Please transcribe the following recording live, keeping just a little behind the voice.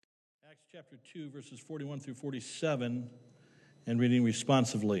Acts chapter 2, verses 41 through 47, and reading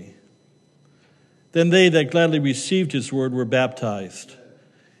responsively. Then they that gladly received his word were baptized.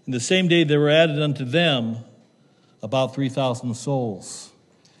 In the same day there were added unto them about 3,000 souls.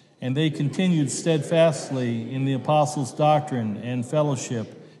 And they continued steadfastly in the apostles' doctrine and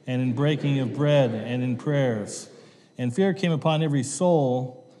fellowship, and in breaking of bread and in prayers. And fear came upon every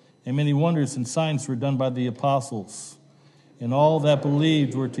soul, and many wonders and signs were done by the apostles. And all that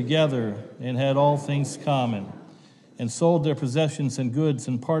believed were together and had all things common, and sold their possessions and goods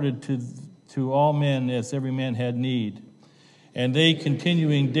and parted to all men as every man had need. And they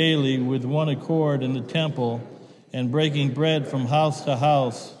continuing daily with one accord in the temple, and breaking bread from house to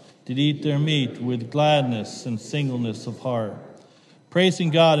house, did eat their meat with gladness and singleness of heart,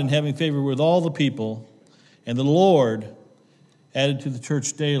 praising God and having favor with all the people. And the Lord added to the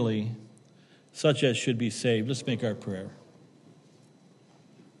church daily such as should be saved. Let's make our prayer.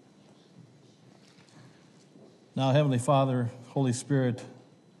 Now, Heavenly Father, Holy Spirit,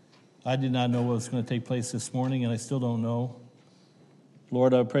 I did not know what was going to take place this morning, and I still don't know.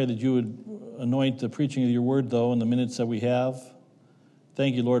 Lord, I pray that you would anoint the preaching of your word, though, in the minutes that we have.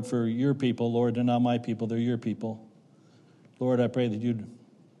 Thank you, Lord, for your people. Lord, they're not my people, they're your people. Lord, I pray that you'd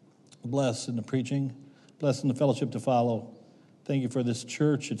bless in the preaching, bless in the fellowship to follow. Thank you for this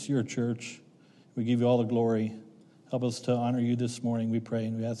church. It's your church. We give you all the glory. Help us to honor you this morning, we pray,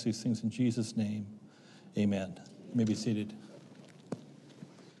 and we ask these things in Jesus' name. Amen. You may be seated.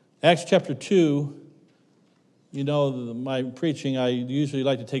 Acts chapter 2, you know, my preaching, I usually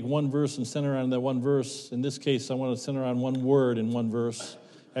like to take one verse and center on that one verse. In this case, I want to center on one word in one verse,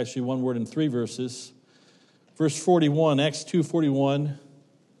 actually one word in three verses. Verse 41, Acts 2:41,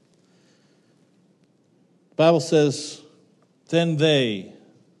 the Bible says, Then they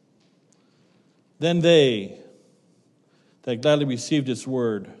that gladly received its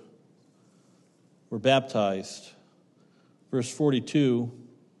word were baptized. Verse 42,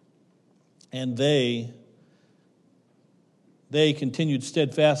 and they continued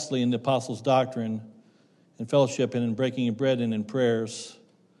steadfastly in the apostles' doctrine and fellowship and in breaking of bread and in prayers.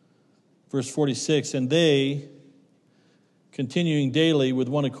 Verse 46, and they, continuing daily with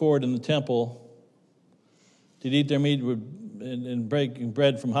one accord in the temple, did eat their meat and breaking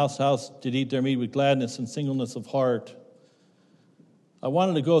bread from house to house, did eat their meat with gladness and singleness of heart. I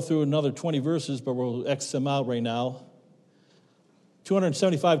wanted to go through another 20 verses, but we'll X them out right now.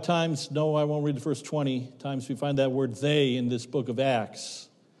 275 times, no, I won't read the first 20 times we find that word they in this book of Acts.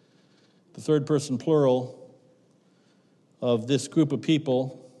 The third person plural of this group of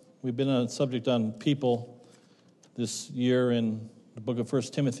people. We've been on a subject on people this year in the book of 1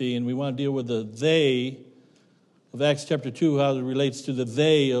 Timothy, and we want to deal with the they of Acts chapter 2, how it relates to the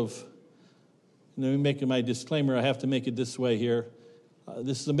they of, let me make my disclaimer, I have to make it this way here.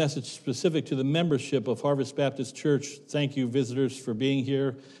 This is a message specific to the membership of Harvest Baptist Church. Thank you, visitors, for being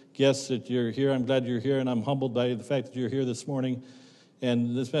here. Guests, that you're here. I'm glad you're here, and I'm humbled by the fact that you're here this morning.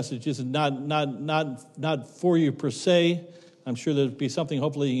 And this message is not for you per se. I'm sure there'll be something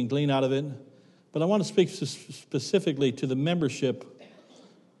hopefully you can glean out of it. But I want to speak specifically to the membership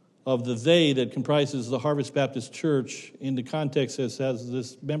of the they that comprises the Harvest Baptist Church in the context as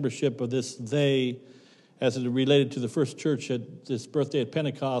this membership of this they as it related to the first church at this birthday at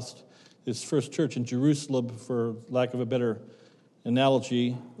Pentecost, this first church in Jerusalem, for lack of a better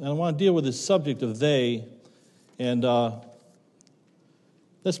analogy. And I want to deal with this subject of they. And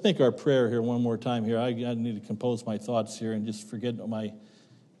let's make our prayer here one more time here. I need to compose my thoughts here and just forget my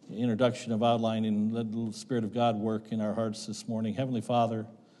introduction of outline and let the Spirit of God work in our hearts this morning. Heavenly Father,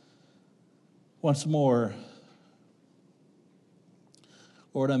 once more,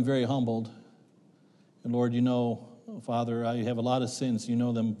 Lord, I'm very humbled. And Lord, you know, Father, I have a lot of sins. You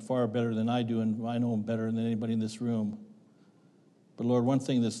know them far better than I do, and I know them better than anybody in this room. But Lord, one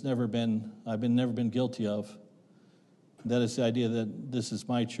thing that's never been guilty of, that is the idea that this is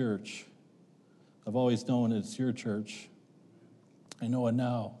my church. I've always known it's your church. I know it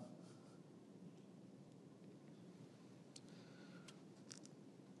now.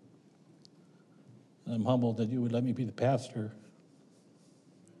 And I'm humbled that you would let me be the pastor.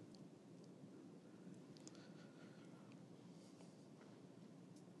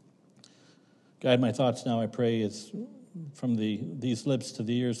 Guide my thoughts now, I pray, as from these lips to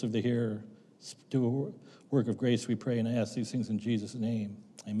the ears of the hearer. Do a work of grace, we pray, and I ask these things in Jesus' name.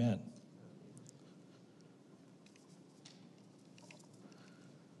 Amen.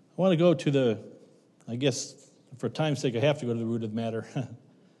 I want to go to I guess for time's sake, I have to go to the root of the matter.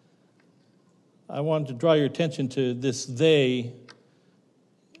 I want to draw your attention to this they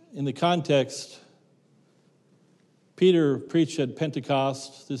in the context Peter preached at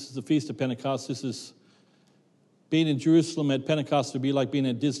Pentecost. This is the Feast of Pentecost. This is being in Jerusalem at Pentecost would be like being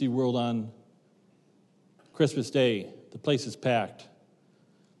at Disney World on Christmas Day. The place is packed.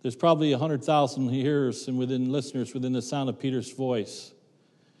 There's probably 100,000 hearers and listeners within the sound of Peter's voice.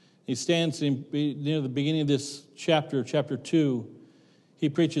 He stands near the beginning of this chapter 2. He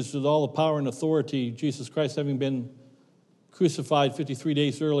preaches with all the power and authority, Jesus Christ having been crucified 53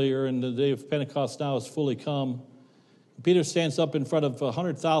 days earlier, and the day of Pentecost now has fully come. Peter stands up in front of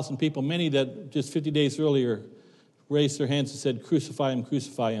 100,000 people, many that just 50 days earlier raised their hands and said, "Crucify him,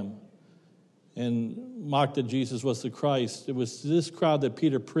 crucify him," and mocked that Jesus was the Christ. It was to this crowd that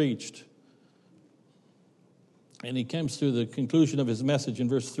Peter preached. And he comes to the conclusion of his message in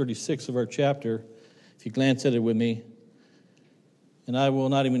verse 36 of our chapter, if you glance at it with me. And I will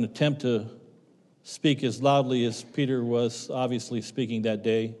not even attempt to speak as loudly as Peter was obviously speaking that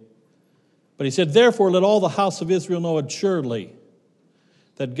day. But he said, "Therefore let all the house of Israel know assuredly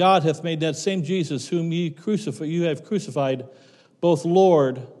that God hath made that same Jesus whom you have crucified, both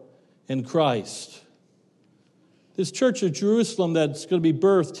Lord and Christ." This church of Jerusalem that's going to be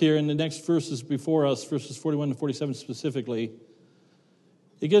birthed here in the next verses before us, verses 41 and 47 specifically,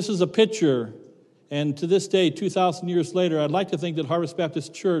 it gives us a picture. And to this day, 2,000 years later, I'd like to think that Harvest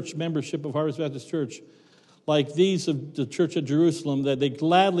Baptist Church, membership of Harvest Baptist Church, like these of the church at Jerusalem, that they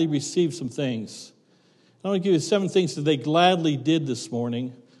gladly received some things. I want to give you 7 things that they gladly did this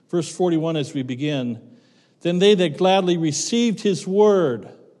morning. Verse 41 as we begin. Then they that gladly received his word.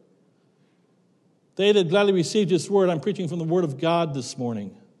 They that gladly received his word. I'm preaching from the word of God this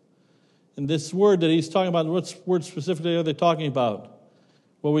morning. And this word that he's talking about, what word specifically are they talking about?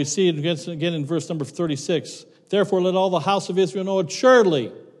 Well, we see it again in verse number 36. Therefore let all the house of Israel know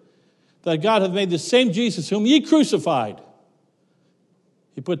assuredly that God hath made the same Jesus whom ye crucified.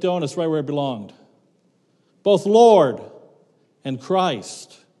 He put the onus right where it belonged. Both Lord and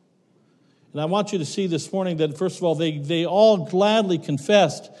Christ. And I want you to see this morning that, first of all, they all gladly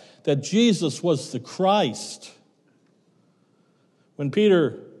confessed that Jesus was the Christ. When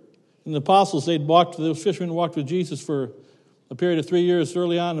Peter and the apostles, those fishermen walked with Jesus for a period of 3 years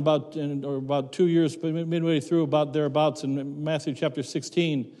early on, about 2 years, midway through, about thereabouts in Matthew chapter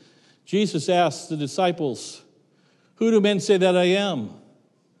 16, Jesus asked the disciples, "Who do men say that I am?"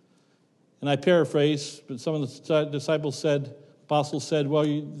 And I paraphrase, but some of the apostles said,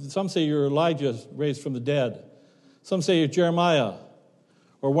 "Well, some say you're Elijah raised from the dead. Some say you're Jeremiah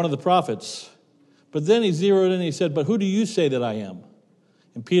or one of the prophets." But then he zeroed in and he said, "But who do you say that I am?"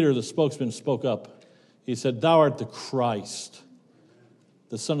 And Peter, the spokesman, spoke up. He said, "Thou art the Christ,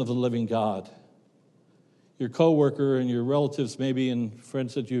 the Son of the living God." Your co-worker and your relatives maybe and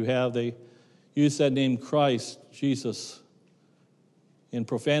friends that you have, they use that name Christ, Jesus. In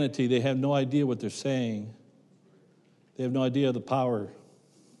profanity, they have no idea what they're saying. They have no idea of the power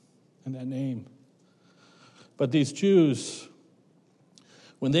in that name. But these Jews,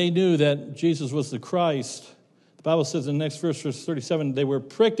 when they knew that Jesus was the Christ, the Bible says in the next verse 37, they were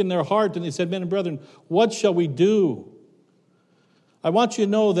pricked in their heart and they said, "Men and brethren, what shall we do?" I want you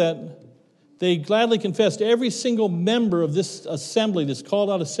to know that they gladly confessed, every single member of this assembly, this called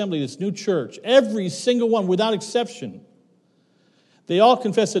out assembly, this new church, every single one without exception, they all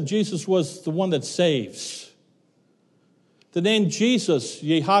confessed that Jesus was the one that saves. The name Jesus,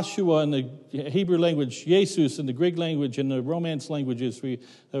 Yehashua in the Hebrew language, Jesus in the Greek language, and the Romance languages, we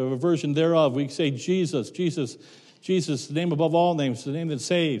have a version thereof. We say Jesus, Jesus, Jesus, the name above all names, the name that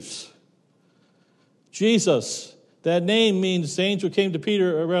saves. Jesus, that name means the angel came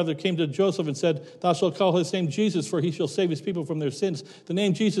to Joseph and said, "Thou shalt call his name Jesus, for he shall save his people from their sins." The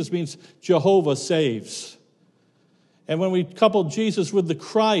name Jesus means Jehovah saves. And when we couple Jesus with the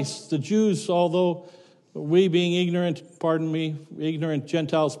Christ, the Jews, although we being ignorant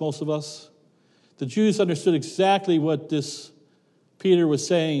Gentiles, most of us, the Jews understood exactly what this Peter was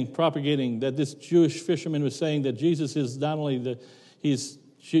saying, propagating, that this Jewish fisherman was saying, that Jesus is not only he's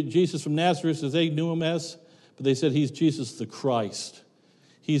Jesus from Nazareth as they knew him as, but they said he's Jesus the Christ.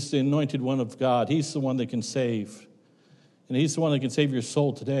 He's the anointed one of God. He's the one that can save. And he's the one that can save your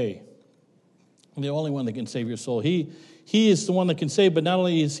soul today. And the only one that can save your soul. He is the one that can save, but not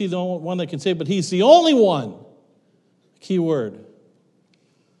only is he the only one that can save, but he's the only one. Key word.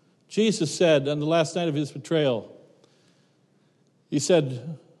 Jesus said on the last night of his betrayal, he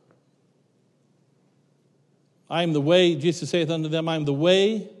said, "I am the way," Jesus saith unto them, "I am the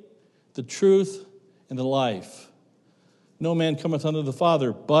way, the truth, and the life. No man cometh unto the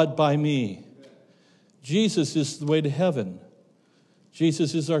Father but by me." Jesus is the way to heaven.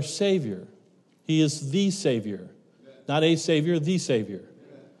 Jesus is our Savior. He is the Savior. Not a Savior, the Savior.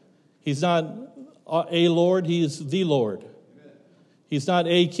 He's not a Lord, he is the Lord. He's not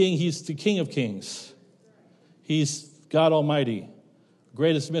a king, he's the King of kings. He's God Almighty.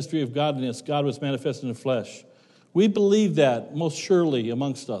 Greatest mystery of godliness, God was manifested in the flesh. We believe that most surely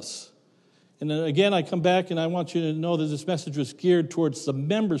amongst us. And then again, I come back and I want you to know that this message was geared towards the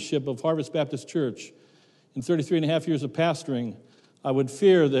membership of Harvest Baptist Church. In 33 and a half years of pastoring, I would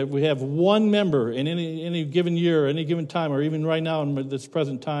fear that if we have one member in any given year, any given time, or even right now in this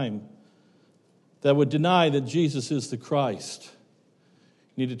present time, that would deny that Jesus is the Christ.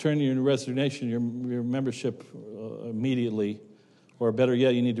 You need to turn your resignation, your membership immediately. Or better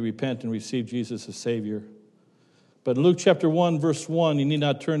yet, you need to repent and receive Jesus as Savior. But Luke chapter 1, verse 1, you need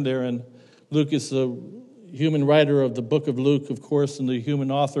not turn there. And Luke is the human writer of the book of Luke, of course, and the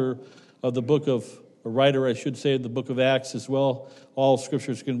human author of the book of, a writer, I should say, of the book of Acts as well. All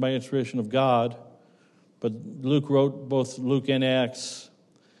Scripture is given by inspiration of God. But Luke wrote both Luke and Acts.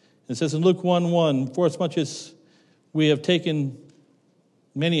 It says in Luke 1:1, for as much as many have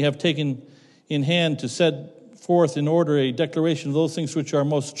taken in hand to set forth in order a declaration of those things which are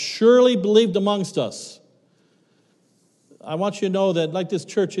most surely believed amongst us. I want you to know that like this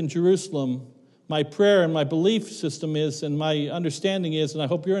church in Jerusalem, my prayer and my belief system is, and my understanding is, and I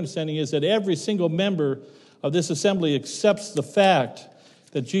hope your understanding is, that every single member of this assembly accepts the fact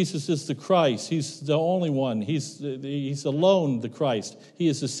that Jesus is the Christ. He's the only one. He's alone the Christ. He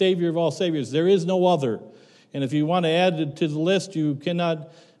is the Savior of all Saviors. There is no other. And if you want to add it to the list, you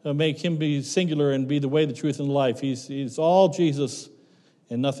cannot make him be singular and be the way, the truth, and the life. He's all Jesus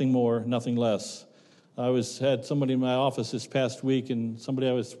and nothing more, nothing less. I had somebody in my office this past week, and somebody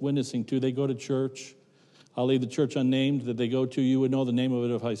I was witnessing to, they go to church. I'll leave the church unnamed that they go to. You would know the name of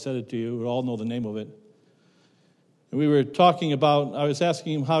it if I said it to you. We all know the name of it. And we were talking about, I was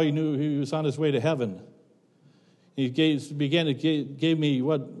asking him how he knew he was on his way to heaven. He gave me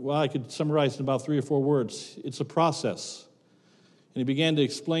what I could summarize in about 3 or 4 words. It's a process. And he began to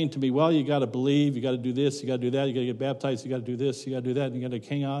explain to me, well, you got to believe, you got to do this, you got to do that, you got to get baptized, you got to do this, you got to do that, and you got to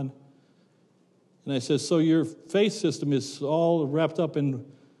hang on. And I said, so your faith system is all wrapped up in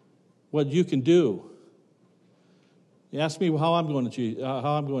what you can do. He asked me how I'm going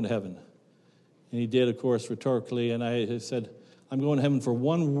to heaven. And he did, of course, rhetorically. And I said, I'm going to heaven for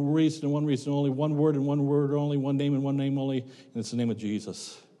one reason and one reason only, one word and one word only, one name and one name only, and it's the name of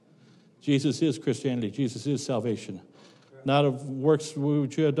Jesus. Jesus is Christianity. Jesus is salvation. Not of works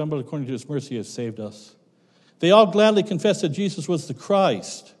which you have done, but according to his mercy has saved us. They all gladly confessed that Jesus was the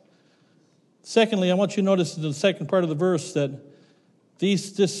Christ. Secondly, I want you to notice in the second part of the verse that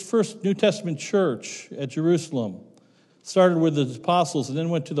this first New Testament church at Jerusalem started with the apostles and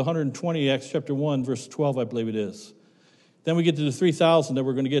then went to the 120, Acts chapter 1, verse 12, I believe it is. Then we get to the 3,000 that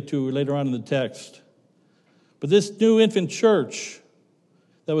we're going to get to later on in the text. But this new infant church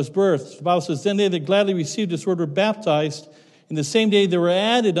that was birthed, the Bible says, then they that gladly received this word were baptized. In the same day there were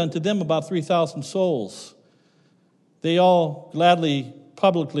added unto them about 3,000 souls. They all gladly,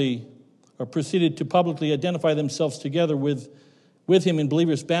 publicly, or proceeded to publicly identify themselves together with him in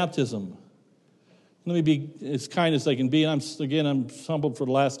believers' baptism. Let me be as kind as I can be. I'm humbled for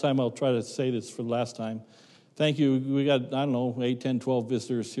the last time. I'll try to say this for the last time. Thank you. We got, 8, 10, 12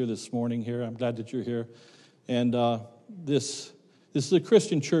 visitors here this morning here. I'm glad that you're here. And this is a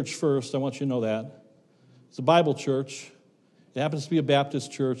Christian church first. I want you to know that. It's a Bible church. It happens to be a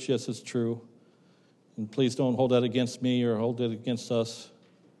Baptist church. Yes, it's true. And please don't hold that against me or hold it against us.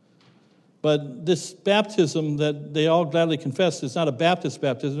 But this baptism that they all gladly confess is not a Baptist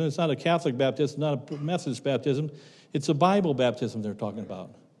baptism. It's not a Catholic baptism. It's not a Methodist baptism. It's a Bible baptism they're talking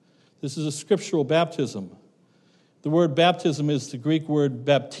about. This is a scriptural baptism. The word baptism is the Greek word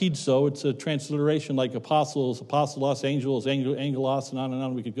baptizo. It's a transliteration like apostles, apostolos, angels, angelos, and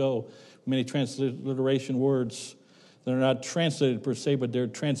on we could go. Many transliteration words that are not translated per se, but they're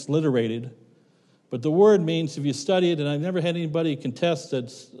transliterated. But the word means, if you study it, and I've never had anybody contest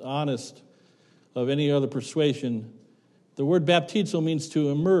that's honest of any other persuasion, the word baptizo means to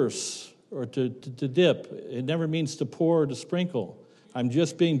immerse or to dip. It never means to pour or to sprinkle. I'm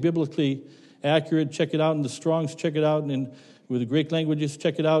just being biblically accurate. Check it out in the Strong's. Check it out with the Greek languages.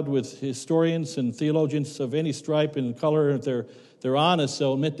 Check it out with historians and theologians of any stripe and color. If they're honest,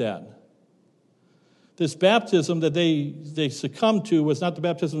 they'll admit that. This baptism that they succumbed to was not the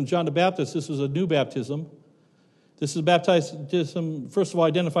baptism of John the Baptist. This was a new baptism. This is baptism, first of all,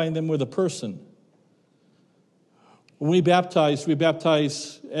 identifying them with a person. When we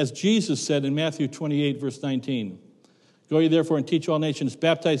baptize as Jesus said in Matthew 28, verse 19. Go ye therefore and teach all nations,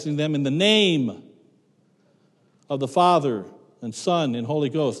 baptizing them in the name of the Father and Son and Holy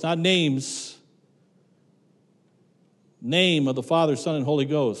Ghost. Not names. Name of the Father, Son, and Holy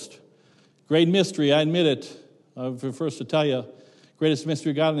Ghost. Great mystery, I admit it. First to tell you, greatest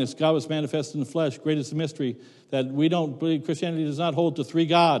mystery of godliness, God was manifested in the flesh. Greatest mystery that we don't believe. Christianity does not hold to three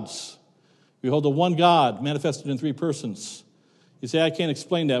gods. We hold to one God manifested in three persons. You say, I can't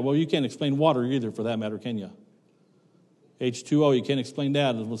explain that. Well, you can't explain water either, for that matter, can you? H2O, you can't explain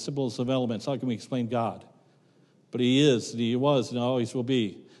that. It's the simplest of elements. How can we explain God? But he is, and he was, and always will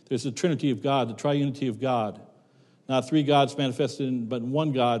be. There's the Trinity of God, the triunity of God. Not three gods manifested, but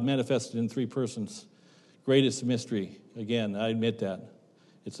one God manifested in three persons. Greatest mystery. Again, I admit that.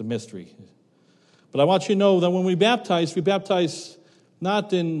 It's a mystery. But I want you to know that when we baptize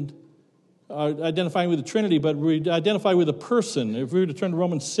not in identifying with the Trinity, but we identify with a person. If we were to turn to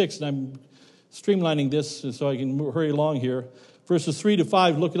Romans 6, and I'm streamlining this so I can hurry along here, verses 3 to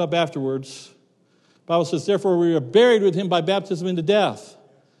 5, look it up afterwards. The Bible says, therefore we are buried with him by baptism into death,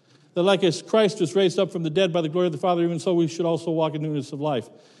 that like as Christ was raised up from the dead by the glory of the Father, even so we should also walk in newness of life.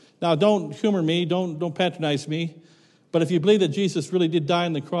 Now, don't humor me, don't patronize me, but if you believe that Jesus really did die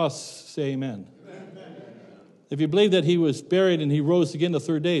on the cross, say amen. If you believe that he was buried and he rose again the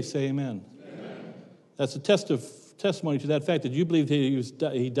third day, say amen. That's a testimony to that fact that you believe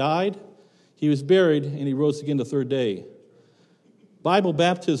he died, he was buried, and he rose again the third day. Bible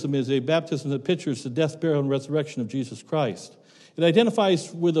baptism is a baptism that pictures the death, burial, and resurrection of Jesus Christ. It identifies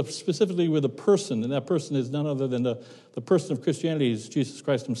specifically with a person, and that person is none other than the person of Christianity, is Jesus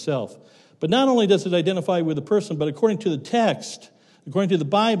Christ himself. But not only does it identify with a person, but according to the text, according to the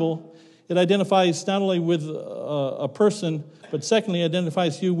Bible, it identifies not only with a person, but secondly,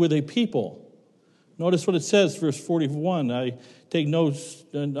 identifies you with a people. Notice what it says, verse 41. I take notes,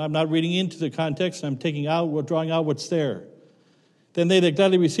 and I'm not reading into the context. I'm drawing out what's there. Then they that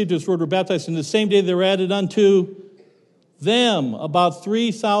gladly received his word were baptized, and the same day they were added unto them, about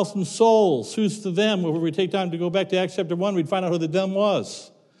 3,000 souls. Who's the them? Well, if we take time to go back to Acts chapter 1, we'd find out who the them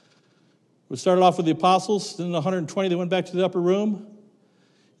was. We started off with the apostles, then the 120, they went back to the upper room.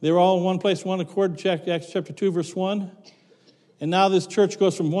 They were all in one place, one accord, Acts chapter 2, verse 1. And now this church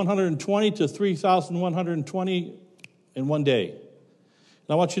goes from 120 to 3,120 in one day. And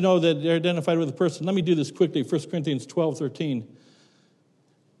I want you to know that they're identified with a person. Let me do this quickly, 1 Corinthians 12:13.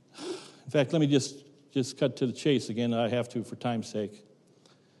 In fact, let me just cut to the chase again. I have to for time's sake.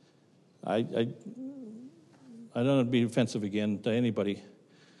 I don't want to be offensive again to anybody.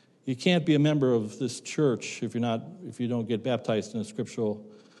 You can't be a member of this church if you don't get baptized in a scriptural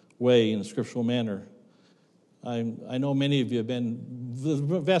way, in a scriptural manner. I know many of you have been, the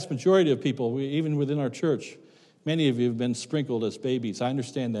vast majority of people, even within our church, many of you have been sprinkled as babies. I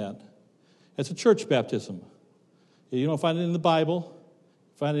understand that. It's a church baptism. You don't find it in the Bible.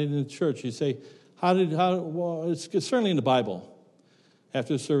 You find it in the church. You say, well, it's certainly in the Bible.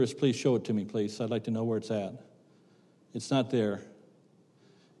 After the service, please show it to me, please. I'd like to know where it's at. It's not there.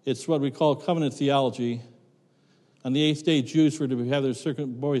 It's what we call covenant theology. On the 8th day, Jews were to have their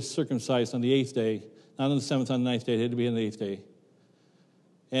boys circumcised on the 8th day. Not on the 7th, on the 9th day. It had to be on the 8th day.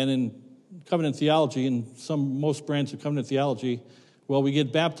 And in covenant theology, in most branches of covenant theology, well, we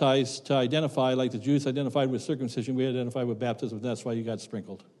get baptized to identify, like the Jews identified with circumcision, we identify with baptism. That's why you got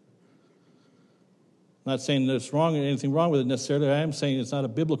sprinkled. I'm not saying there's anything wrong with it necessarily. I am saying it's not a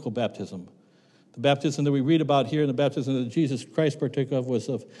biblical baptism. The baptism that we read about here and the baptism that Jesus Christ partook of was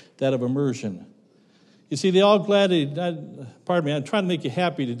that of immersion. You see, they all gladly, pardon me, I'm trying to make you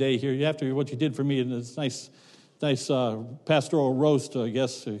happy today here after what you did for me in this nice pastoral roast, I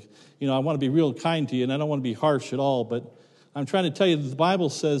guess. I want to be real kind to you, and I don't want to be harsh at all, but I'm trying to tell you that the Bible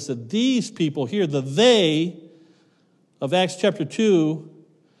says that these people here, the they of Acts chapter 2,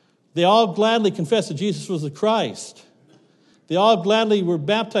 they all gladly confessed that Jesus was the Christ. They all gladly were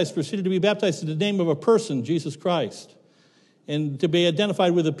baptized, proceeded to be baptized in the name of a person, Jesus Christ, and to be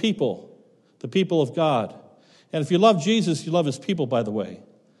identified with the people of God. And if you love Jesus, you love his people, by the way.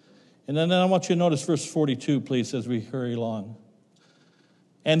 And then I want you to notice verse 42, please, as we hurry along.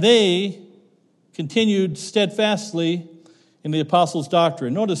 And they continued steadfastly in the apostles'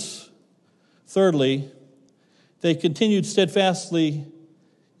 doctrine. Notice, thirdly, they continued steadfastly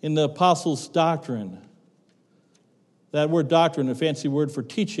in the apostles' doctrine. That word doctrine, a fancy word for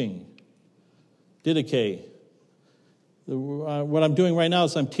teaching, didache. What I'm doing right now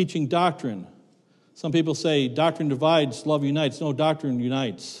is I'm teaching doctrine. Some people say doctrine divides, love unites. No, doctrine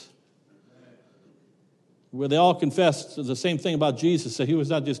unites. Where they all confessed the same thing about Jesus, that he was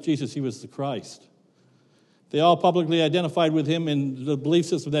not just Jesus, he was the Christ. They all publicly identified with him in the belief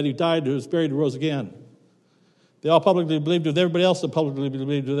system that he died, he was buried, and rose again. They all publicly believed with everybody else that publicly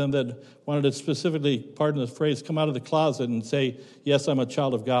believed with them that wanted to specifically, pardon the phrase, come out of the closet and say, yes, I'm a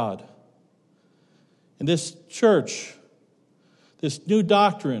child of God. And this church, this new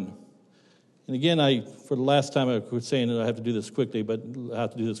doctrine, And again, for the last time I was saying that I have to do this quickly, but I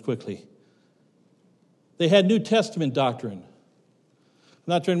have to do this quickly. They had New Testament doctrine. I'm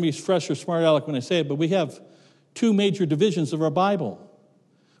not trying to be fresh or smart aleck when I say it, but we have two major divisions of our Bible.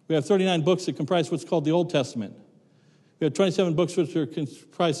 We have 39 books that comprise what's called the Old Testament. We have 27 books which are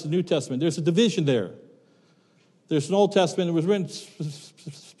comprised of the New Testament. There's a division there. There's an Old Testament that was written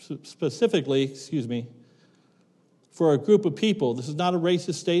specifically, for a group of people. This is not a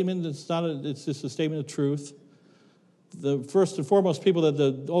racist statement. It's just a statement of truth. The first and foremost people that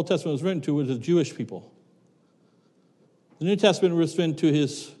the Old Testament was written to were the Jewish people. The New Testament was written to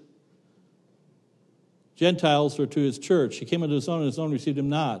his Gentiles or to his church. He came unto his own, and his own received him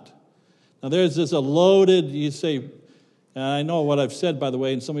not. Now there's this a loaded, you say, and I know what I've said, by the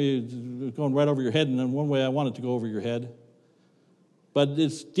way, and some of you are going right over your head, and in one way I want it to go over your head. But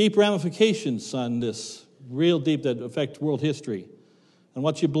it's deep ramifications, son, this real deep, that affect world history and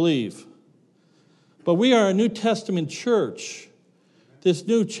what you believe. But we are a New Testament church. This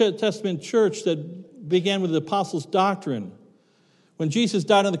New Testament church that began with the apostles' doctrine. When Jesus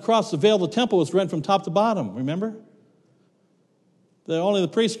died on the cross, the veil of the temple was rent from top to bottom, remember? Only the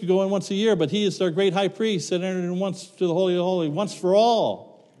priest could go in once a year, but he is our great high priest that entered in once to the Holy of Holy, once for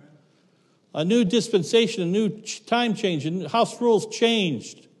all. A new dispensation, a new time change, and house rules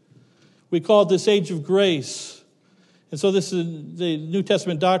changed. We call it this age of grace. And so this is the New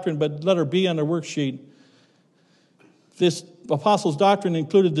Testament doctrine, but letter B on our worksheet. This apostles' doctrine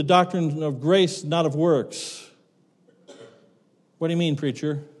included the doctrine of grace, not of works. What do you mean,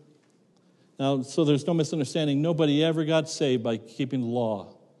 preacher? Now, so there's no misunderstanding. Nobody ever got saved by keeping the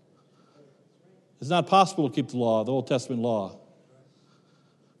law. It's not possible to keep the law, the Old Testament law.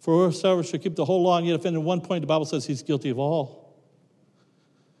 For whosoever shall keep the whole law and yet offend at one point, the Bible says he's guilty of all.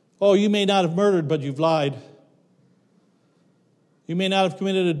 Oh, you may not have murdered, but you've lied. You may not have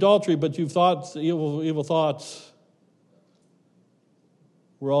committed adultery, but you've thought evil thoughts.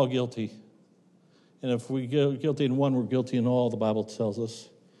 We're all guilty. And if we get guilty in one, we're guilty in all, the Bible tells us.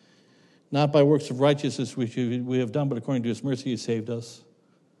 Not by works of righteousness which we have done, but according to his mercy he saved us.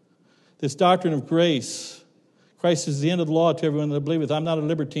 This doctrine of grace, Christ is the end of the law to everyone that believeth. I'm not a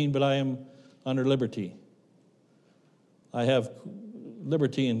libertine, but I am under liberty. I have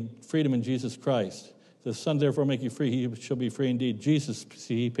liberty and freedom in Jesus Christ. The Son therefore make you free, he shall be free indeed. Jesus,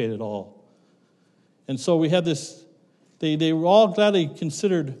 see, he paid it all. And so we have this, they were all gladly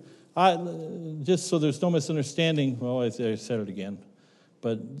considered, just so there's no misunderstanding, well, I said it again,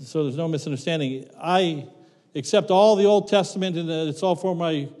 but so there's no misunderstanding. I accept all the Old Testament, and it's all for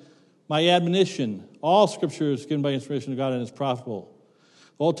my admonition. All Scripture is given by inspiration of God and is profitable.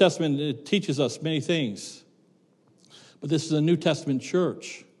 The Old Testament, it teaches us many things. But this is a New Testament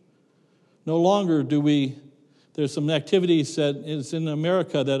church. No longer there's some activities that is in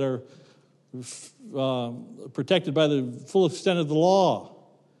America that are protected by the full extent of the law.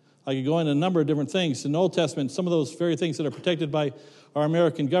 I could go into a number of different things. In the Old Testament, some of those very things that are protected by our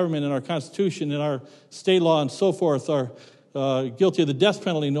American government and our Constitution and our state law and so forth are guilty of the death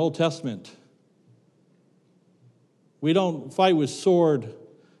penalty in the Old Testament. We don't fight with sword,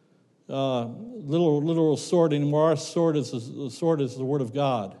 literal sword anymore. Our sword is the Word of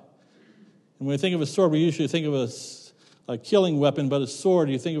God. And when we think of a sword, we usually think of a killing weapon, but a sword,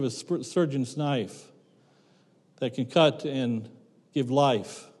 you think of a surgeon's knife that can cut and give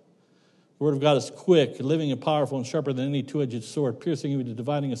life. The Word of God is quick, living and powerful, and sharper than any two-edged sword, piercing even to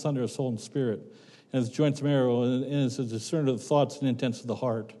dividing asunder of soul and spirit, and its joints and marrow, and is a discerner of the thoughts and intents of the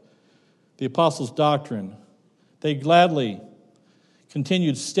heart. The apostles' doctrine. They gladly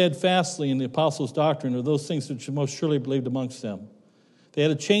continued steadfastly in the apostles' doctrine of those things which most surely believed amongst them. They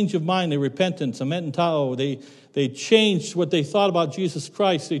had a change of mind, a repentance, a metanoia. They changed what they thought about Jesus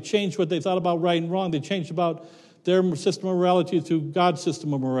Christ. They changed what they thought about right and wrong. They changed about their system of morality to God's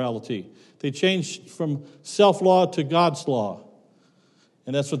system of morality. They changed from self-law to God's law.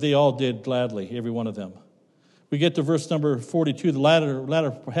 And that's what they all did gladly, every one of them. We get to verse number 42, the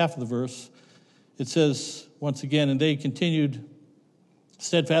latter half of the verse. It says, once again, and they continued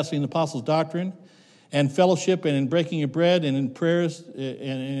steadfastly in the apostles' doctrine and fellowship and in breaking of bread and in prayers,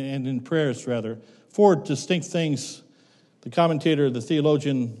 Four distinct things. The commentator, the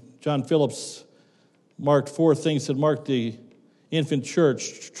theologian, John Phillips, marked four things that marked the infant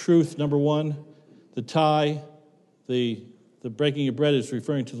church. Truth, number one. The tie, the breaking of bread is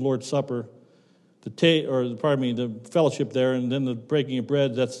referring to the Lord's Supper. The fellowship there, and then the breaking of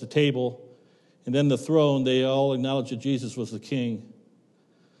bread, that's the table. And then the throne, they all acknowledged that Jesus was the king.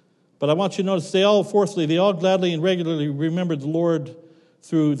 But I want you to notice, they all gladly and regularly remembered the Lord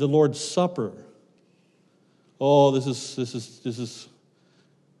through the Lord's Supper. Oh, this is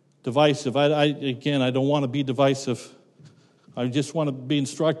divisive. Again, I don't want to be divisive. I just want to be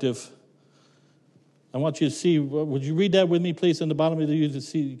instructive. I want you to see, would you read that with me, please, on the bottom of the you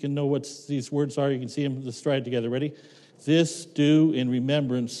see, you can know what these words are. You can see them. Let's try it together. Ready? This do in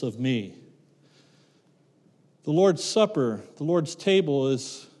remembrance of me. The Lord's Supper, the Lord's table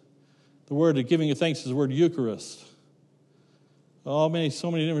is the word of giving thanks is the word Eucharist. So many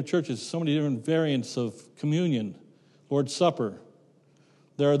different churches, so many different variants of communion, Lord's Supper.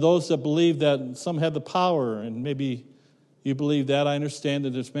 There are those that believe that some have the power, and maybe you believe that. I understand that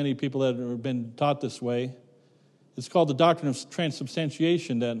there's many people that have been taught this way. It's called the doctrine of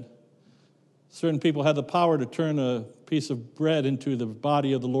transubstantiation, that certain people have the power to turn a piece of bread into the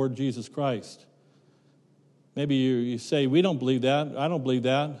body of the Lord Jesus Christ. Maybe you say, we don't believe that. I don't believe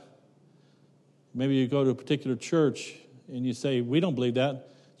that. Maybe you go to a particular church and you say, we don't believe that.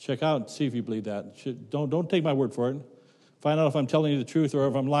 Check out and see if you believe that. Don't take my word for it. Find out if I'm telling you the truth or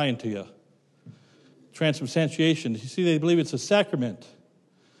if I'm lying to you. Transubstantiation. You see, they believe it's a sacrament.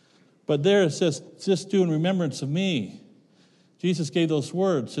 But there it says, just do in remembrance of me. Jesus gave those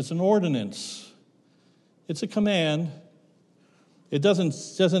words. It's an ordinance. It's a command. It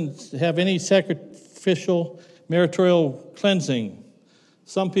doesn't have any sacrificial, meritorial cleansing.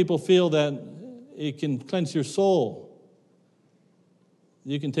 Some people feel that it can cleanse your soul.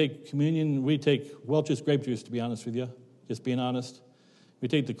 You can take communion. We take Welch's grape juice, to be honest with you, just being honest. We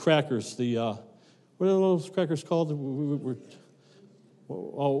take the crackers, what are those crackers called?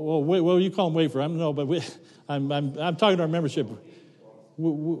 Well, you call them wafer. I'm talking to our membership.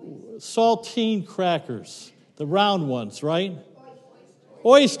 Saltine crackers, the round ones, right?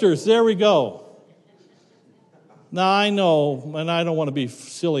 Oysters, there we go. Now, I know, and I don't want to be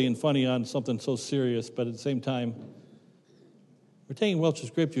silly and funny on something so serious, but at the same time, we're taking Welch's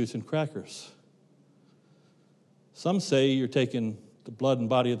grape juice and crackers. Some say you're taking the blood and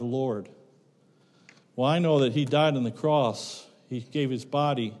body of the Lord. Well, I know that he died on the cross. He gave his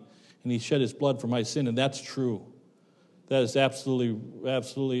body, and he shed his blood for my sin, and that's true. That is absolutely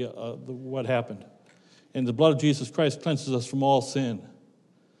what happened. And the blood of Jesus Christ cleanses us from all sin.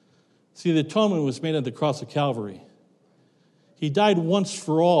 See, the atonement was made at the cross of Calvary. He died once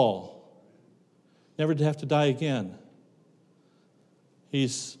for all, never to have to die again.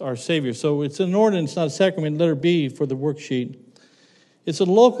 He's our Savior. So it's an ordinance, not a sacrament, letter B for the worksheet. It's a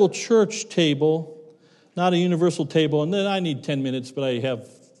local church table, not a universal table. And then I need 10 minutes, but I have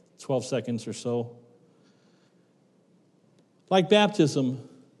 12 seconds or so. Like baptism,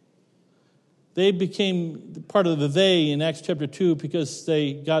 they became part of the they in Acts chapter 2 because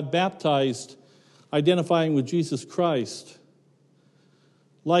they got baptized identifying with Jesus Christ.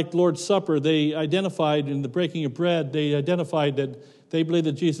 Like Lord's Supper, they identified in the breaking of bread, they identified that they believed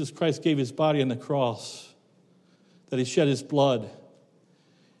that Jesus Christ gave his body on the cross, that he shed his blood.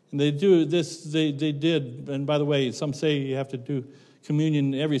 And they do this, they did, and by the way, some say you have to do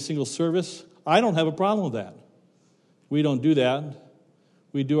communion every single service. I don't have a problem with that. We don't do that.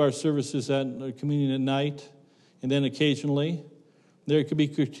 We do our services at communion at night, and then occasionally there could be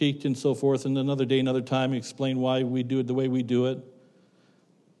critiqued and so forth, and another day, another time, explain why we do it the way we do it.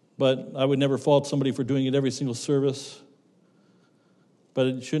 But I would never fault somebody for doing it every single service. But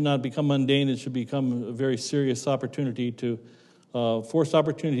it should not become mundane. It should become a very serious opportunity forced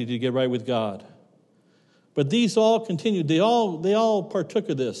opportunity to get right with God. But these all continued. They all partook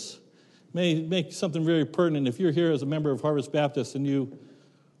of this. May make something very pertinent. If you're here as a member of Harvest Baptist and you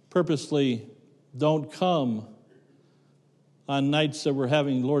purposely don't come on nights that we're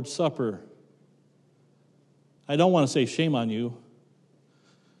having Lord's Supper, I don't want to say shame on you.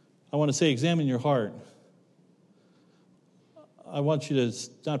 I want to say examine your heart. I want you to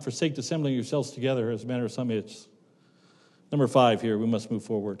not forsake assembling yourselves together as a matter of some it's. Number 5 here, we must move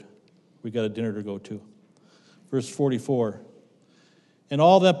forward. We got a dinner to go to. Verse 44. And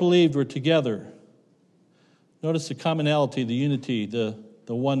all that believed were together. Notice the commonality, the unity, the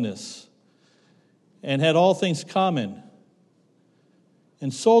oneness. And had all things common.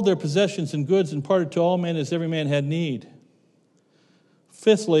 And sold their possessions and goods and parted to all men as every man had need.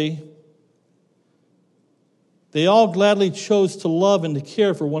 Fifthly, they all gladly chose to love and to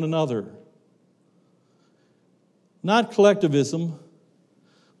care for one another. Not collectivism,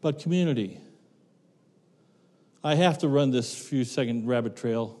 but community. I have to run this few-second rabbit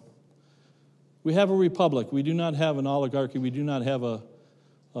trail. We have a republic. We do not have an oligarchy. We don't have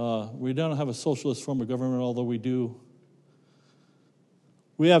a socialist form of government, although we do.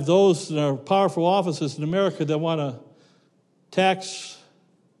 We have those in our powerful offices in America that want to tax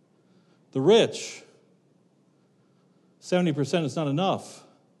the rich. 70% is not enough.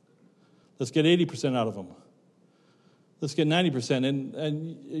 Let's get 80% out of them. Let's get 90%.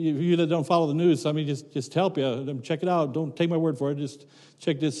 And you that don't follow the news, let me just help you. Check it out. Don't take my word for it. Just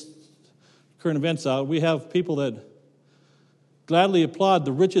check this current events out. We have people that gladly applaud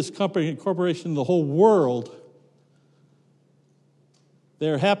the richest corporation in the whole world.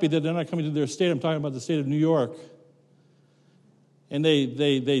 They're happy that they're not coming to their state. I'm talking about the state of New York. And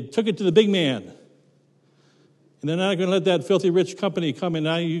they took it to the big man. And they're not going to let that filthy rich company come in.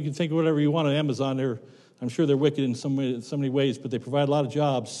 Now you can think of whatever you want on Amazon. I'm sure they're wicked in so many ways, but they provide a lot of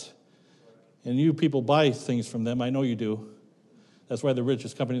jobs. And you people buy things from them. I know you do. That's why they're the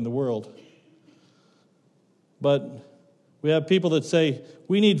richest company in the world. But we have people that say,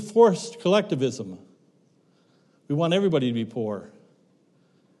 we need forced collectivism. We want everybody to be poor.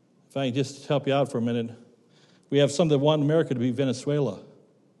 If I can just help you out for a minute, we have some that want America to be Venezuela.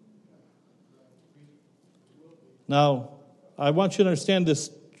 Now, I want you to understand this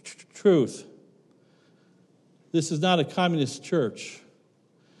truth. This is not a communist church.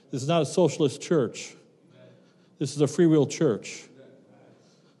 This is not a socialist church. This is a free will church.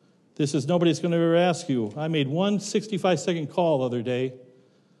 This is nobody's going to ever ask you. I made one 65-second call the other day.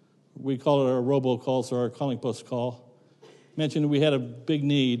 We call it our robocalls or our calling post call. Mentioned we had a big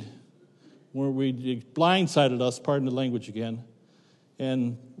need where we blindsided us, pardon the language again,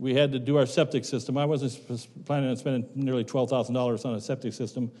 and we had to do our septic system. I wasn't planning on spending nearly $12,000 on a septic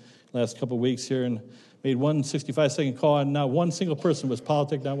system last couple of weeks here, and made one 65-second call, and not one single person was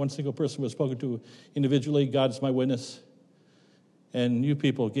politic, not one single person was spoken to individually. God is my witness. And you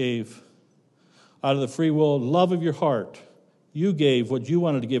people gave out of the free will, love of your heart. You gave what you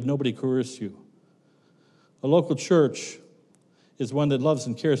wanted to give. Nobody coerced you. A local church is one that loves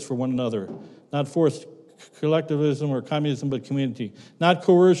and cares for one another, not forced collectivism or communism, but community. Not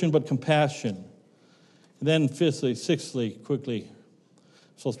coercion, but compassion. And then sixthly, quickly,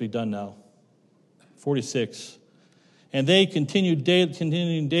 I'm supposed to be done now. 46. And they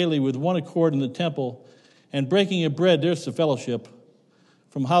continuing daily with one accord in the temple, and breaking of bread, there's the fellowship,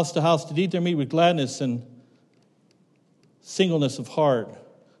 from house to house, to eat their meat with gladness and singleness of heart.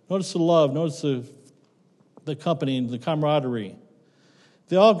 Notice the love, notice the company and the camaraderie.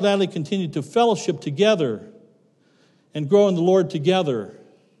 They all gladly continued to fellowship together and grow in the Lord together.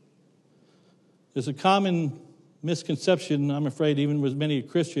 There's a common misconception, I'm afraid, even with many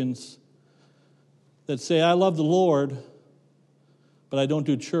Christians, that say, I love the Lord, but I don't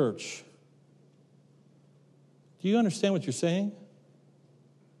do church. Do you understand what you're saying?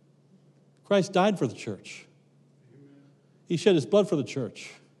 Christ died for the church. He shed his blood for the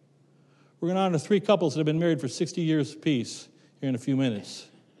church. We're going to honor 3 couples that have been married for 60 years apiece here in a few minutes.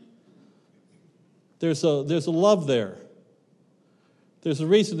 There's a love there. There's a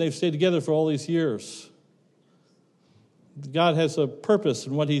reason they've stayed together for all these years. God has a purpose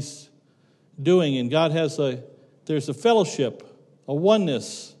in what he's doing, and there's a fellowship, a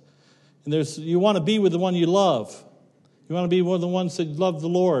oneness, and you want to be with the one you love. You want to be one of the ones that love the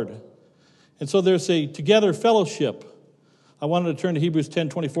Lord. And so there's a together fellowship. I wanted to turn to Hebrews 10,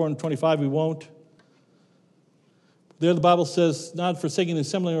 24 and 25. We won't. There the Bible says, not forsaking the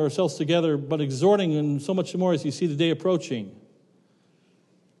assembling of ourselves together, but exhorting, and so much more as you see the day approaching.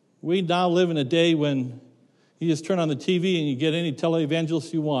 We now live in a day when you just turn on the TV and you get any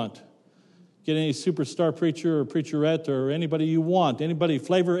televangelist you want. Get any superstar preacher or preacherette or anybody you want. Any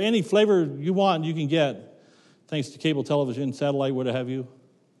flavor you want, you can get. Thanks to cable television, satellite, what have you.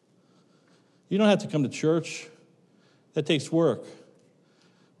 You don't have to come to church. That takes work.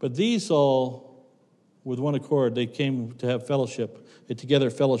 But these all, with one accord, they came to have fellowship, a together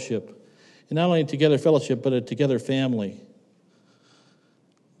fellowship. And not only a together fellowship, but a together family.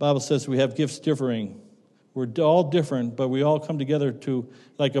 The Bible says we have gifts differing. We're all different, but we all come together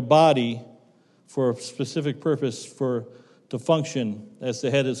like a body for a specific purpose, to function, as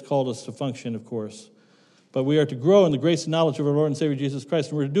the head has called us to function, of course. But we are to grow in the grace and knowledge of our Lord and Savior Jesus Christ,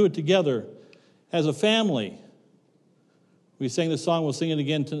 and we're to do it together as a family. We sang this song. We'll sing it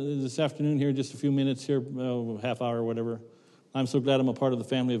again this afternoon here in just a few minutes here, half hour or whatever. I'm so glad I'm a part of the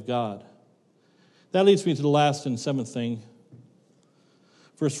family of God. That leads me to the last and 7th thing.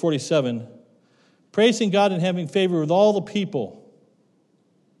 Verse 47. Praising God and having favor with all the people.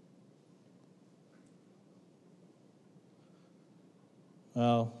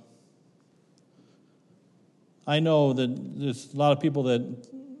 Well, I know that there's a lot of people that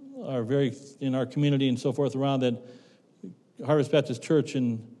are very in our community and so forth around that Harvest Baptist Church,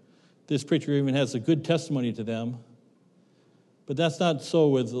 and this preacher even has a good testimony to them. But that's not so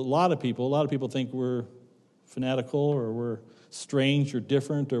with a lot of people. A lot of people think we're fanatical or we're strange or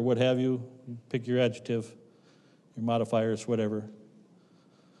different or what have you. Pick your adjective, your modifiers, whatever.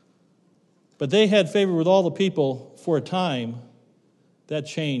 But they had favor with all the people for a time. That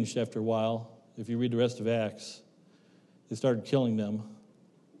changed after a while. If you read the rest of Acts, they started killing them.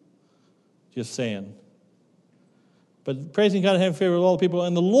 Just saying. But praising God and having favor with all the people.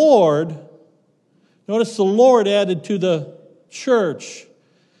 And the Lord, notice the Lord added to the church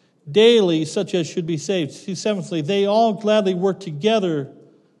daily such as should be saved. See, seventhly, they all gladly worked together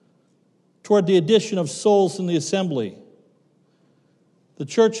toward the addition of souls in the assembly. The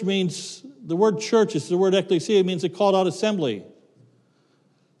church means, the word church is the word ecclesia, it means a called out assembly.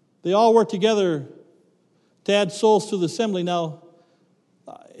 They all work together to add souls to the assembly. Now,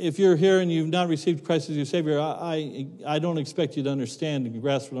 if you're here and you've not received Christ as your Savior, I don't expect you to understand and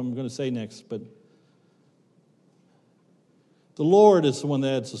grasp what I'm going to say next, but the Lord is the one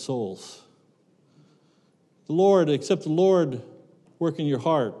that adds the souls. The Lord, except the Lord work in your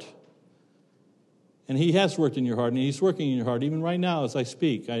heart. And He has worked in your heart, and He's working in your heart, even right now as I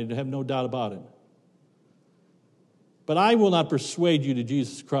speak. I have no doubt about it. But I will not persuade you to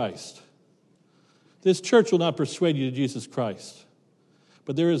Jesus Christ. This church will not persuade you to Jesus Christ.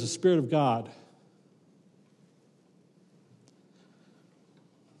 But there is a Spirit of God.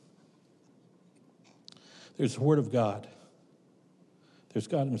 There's the Word of God. There's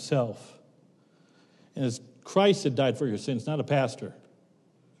God Himself. And it's Christ that died for your sins, not a pastor.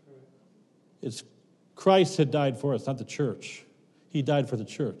 It's Christ that died for us, not the church. He died for the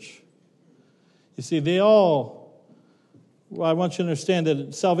church. You see, I want you to understand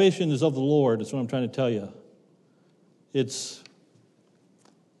that salvation is of the Lord. That's what I'm trying to tell you. I just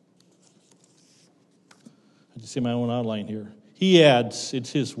see my own outline here. He adds,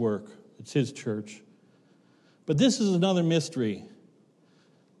 it's His work. It's His church. But this is another mystery.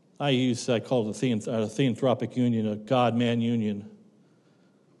 I call it a theanthropic union, a God-man union.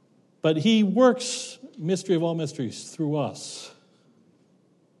 But He works, mystery of all mysteries, through us.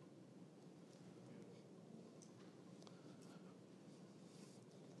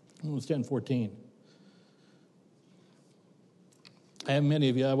 Romans 10:14. I have many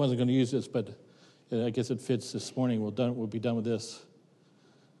of you. I wasn't going to use this, but I guess it fits this morning. We'll be done with this.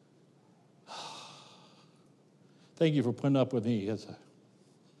 Thank you for putting up with me as a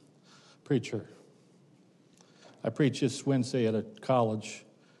preacher. I preached this Wednesday at a college,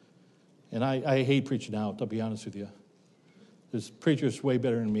 and I hate preaching out, I'll be honest with you. There's preachers way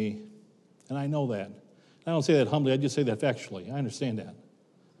better than me, and I know that. I don't say that humbly, I just say that factually. I understand that.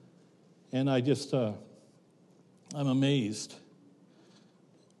 And I just, I'm amazed.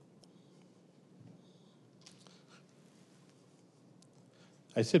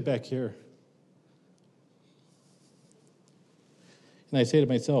 I sit back here, and I say to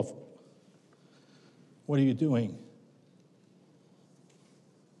myself, what are you doing?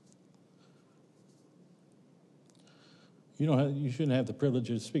 You shouldn't have the privilege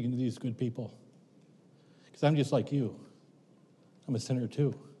of speaking to these good people. Because I'm just like you. I'm a sinner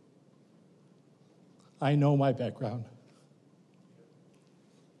too. I know my background.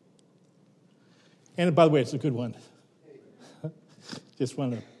 And by the way, it's a good one. Just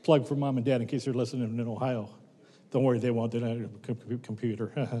want to plug for Mom and Dad in case they're listening in Ohio. Don't worry, they won't. They're not a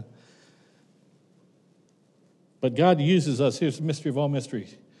computer. But God uses us. Here's the mystery of all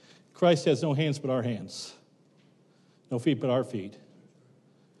mysteries. Christ has no hands but our hands. No feet but our feet.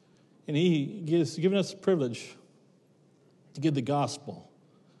 And He has given us the privilege to give the gospel.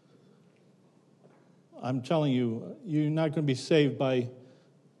 I'm telling you, you're not going to be saved by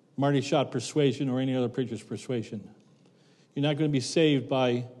Marty Shott persuasion or any other preacher's persuasion. You're not going to be saved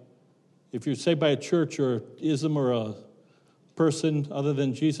by, if you're saved by a church or ism or a person other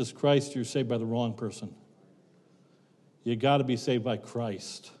than Jesus Christ, you're saved by the wrong person. You got to be saved by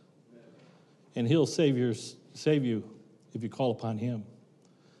Christ. And He'll save you if you call upon Him.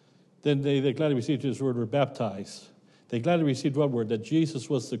 Then they gladly received His word, were baptized. They gladly received what word? That Jesus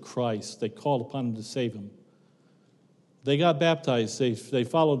was the Christ. They called upon Him to save Him. They got baptized. They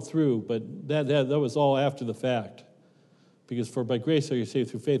followed through, but that was all after the fact. Because for by grace are you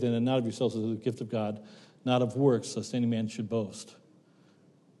saved through faith, and not of yourselves as a gift of God, not of works, lest any man should boast.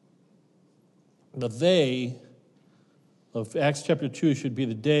 The they of Acts chapter 2 should be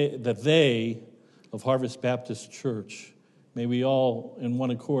the they of Harvest Baptist Church. May we all in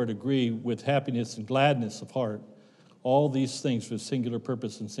one accord agree with happiness and gladness of heart. All these things with singular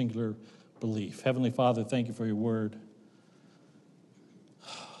purpose and singular belief. Heavenly Father, thank you for your word.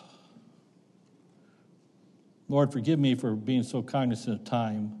 Lord, forgive me for being so cognizant of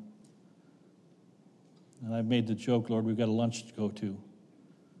time. And I've made the joke, Lord, we've got a lunch to go to.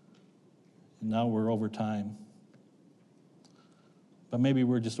 And now we're over time. But maybe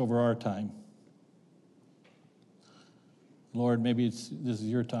we're just over our time. Lord, maybe this is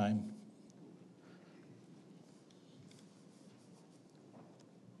your time.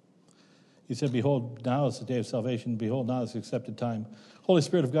 He said, behold, now is the day of salvation. Behold, now is the accepted time. Holy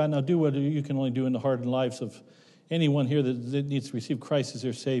Spirit of God, now do what you can only do in the heart and lives of anyone here that needs to receive Christ as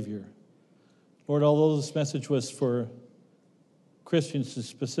their Savior. Lord, although this message was for Christians,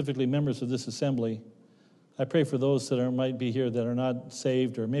 specifically members of this assembly, I pray for those that might be here that are not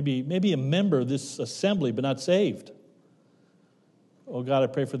saved, or maybe a member of this assembly but not saved. Oh God, I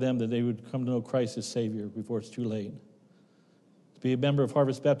pray for them that they would come to know Christ as Savior before it's too late. To be a member of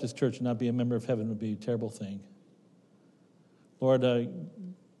Harvest Baptist Church and not be a member of heaven would be a terrible thing. Lord,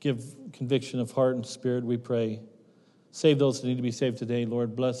 give conviction of heart and spirit, we pray. Save those that need to be saved today.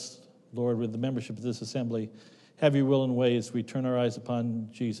 Lord, bless, Lord, with the membership of this assembly. Have your will and way as we turn our eyes upon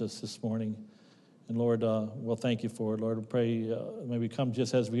Jesus this morning. And Lord, we'll thank you for it. Lord, we pray, may we come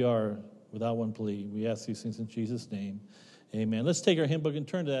just as we are, without one plea. We ask these things in Jesus' name. Amen. Let's take our hymn book and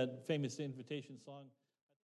turn to that famous invitation song.